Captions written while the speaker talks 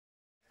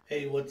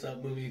Hey, what's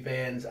up, movie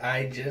fans?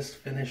 I just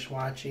finished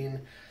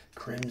watching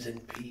Crimson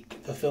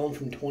Peak, the film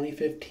from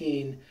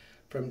 2015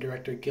 from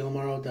director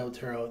Guillermo del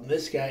Toro.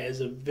 This guy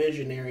is a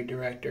visionary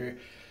director,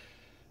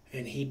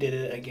 and he did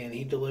it again.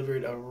 He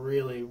delivered a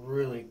really,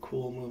 really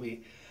cool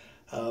movie.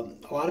 A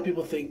lot of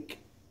people think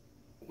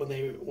when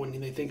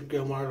they think of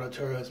Guillermo del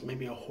Toro as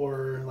maybe a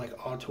horror,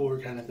 like auteur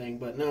kind of thing,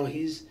 but no,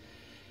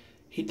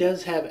 he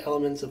does have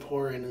elements of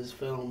horror in his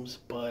films,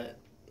 but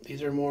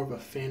these are more of a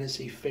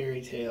fantasy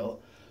fairy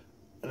tale,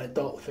 an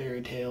adult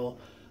fairy tale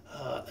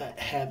that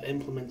have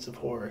implements of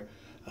horror.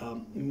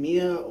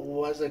 Mia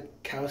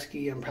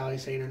Wasikowska, I'm probably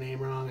saying her name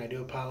wrong, I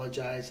do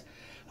apologize,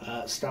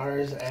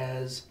 stars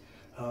as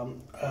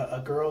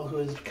a girl who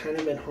has kind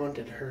of been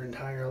haunted her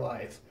entire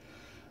life.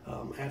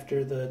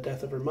 After the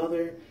death of her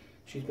mother,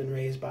 she's been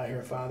raised by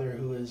her father,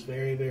 who is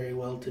very, very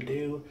well to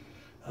do,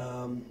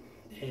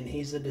 and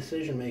he's the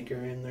decision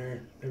maker in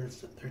their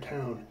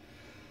town.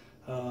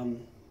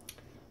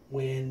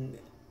 When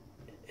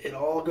it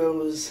all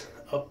goes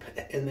up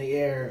in the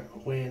air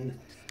when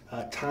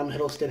Tom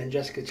Hiddleston and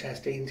Jessica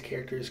Chastain's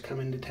characters come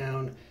into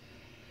town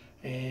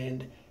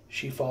and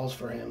she falls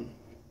for him.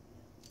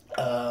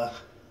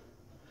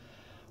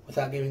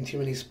 Without giving too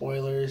many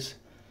spoilers,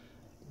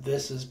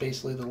 this is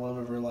basically the love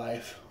of her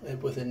life.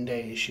 And within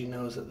days, she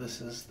knows that this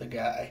is the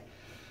guy.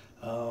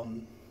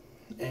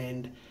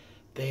 And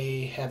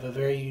they have a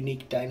very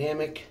unique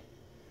dynamic.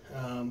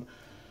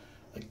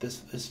 Like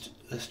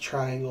this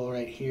triangle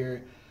right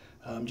here.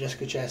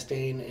 Jessica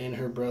Chastain and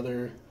her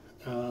brother,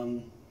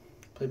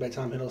 played by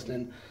Tom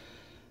Hiddleston,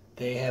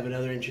 they have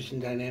another interesting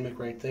dynamic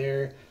right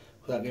there,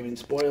 without giving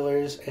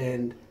spoilers.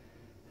 And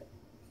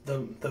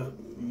the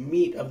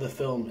meat of the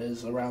film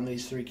is around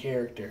these three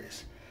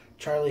characters.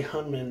 Charlie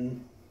Hunnam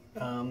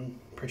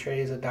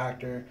portrays a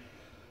doctor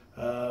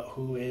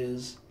who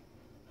is,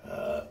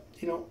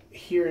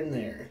 here and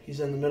there.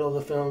 He's in the middle of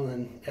the film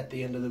and at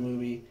the end of the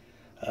movie,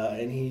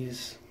 and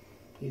he's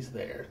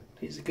there.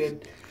 He's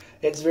good.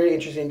 It's very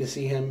interesting to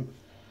see him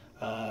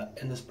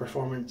in this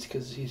performance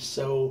because he's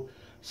so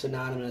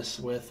synonymous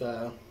with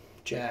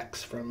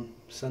Jax from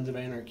Sons of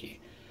Anarchy.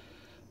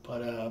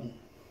 But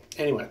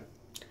anyway,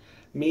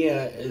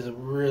 Mia is a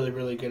really,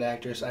 really good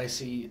actress. I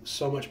see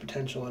so much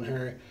potential in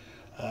her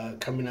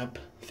coming up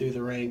through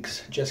the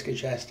ranks. Jessica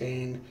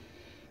Chastain,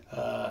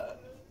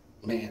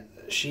 man,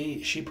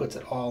 she puts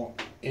it all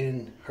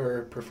in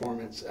her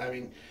performance. I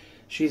mean,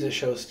 she's a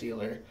show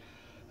stealer.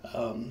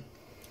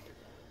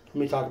 Let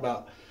me talk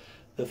about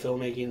the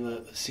filmmaking,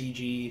 the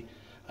CG.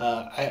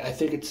 I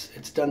think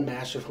it's done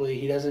masterfully.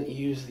 He doesn't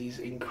use these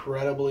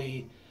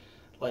incredibly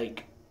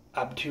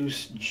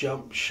obtuse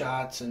jump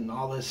shots and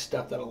all this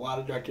stuff that a lot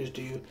of directors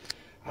do.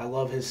 I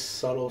love his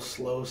subtle,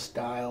 slow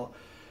style,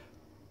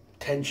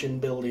 tension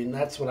building.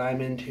 That's what I'm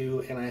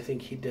into, and I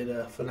think he did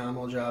a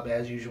phenomenal job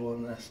as usual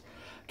in this.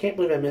 I can't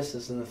believe I missed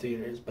this in the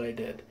theaters, but I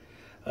did.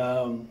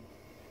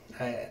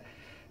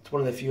 It's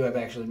one of the few I've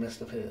actually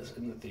missed of his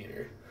in the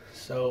theater.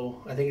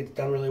 So I think it's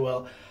done really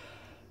well.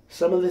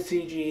 Some of the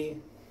CG,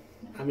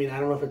 I mean, I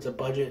don't know if it's a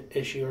budget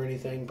issue or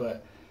anything,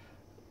 but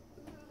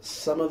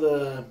some of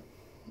the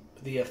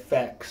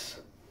effects,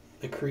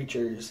 the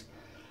creatures,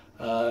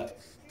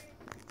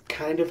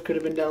 kind of could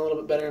have been done a little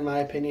bit better in my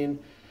opinion.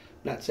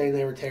 I'm not saying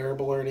they were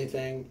terrible or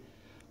anything,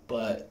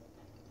 but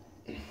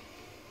it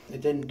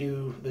didn't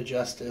do the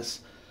justice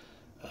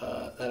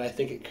that I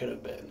think it could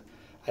have been.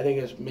 I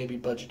think it's maybe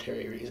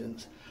budgetary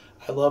reasons.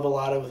 I love a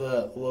lot of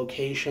the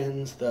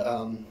locations,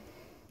 the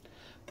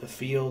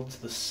fields,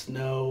 the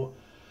snow,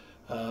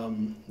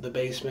 the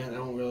basement. I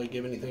don't really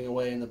give anything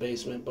away in the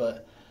basement,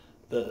 but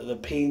the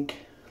pink,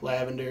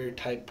 lavender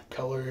type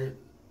color,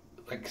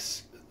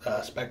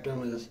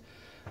 spectrum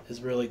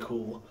is really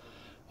cool.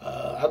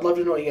 I'd love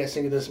to know what you guys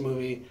think of this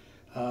movie.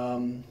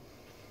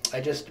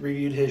 I just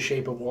reviewed his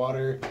Shape of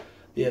Water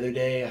the other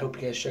day. I hope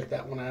you guys check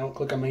that one out.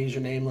 Click on my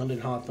username, London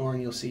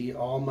Hawthorne. You'll see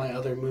all my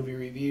other movie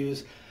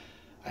reviews.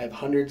 I have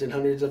hundreds and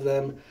hundreds of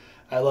them.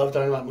 I love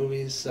talking about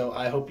movies, so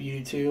I hope you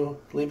do too.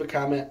 Leave a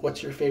comment.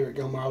 What's your favorite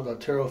Guillermo del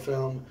Toro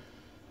film?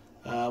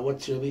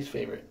 What's your least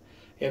favorite?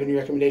 If you have any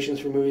recommendations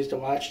for movies to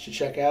watch, to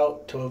check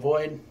out, to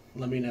avoid,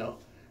 let me know.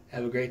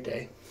 Have a great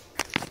day.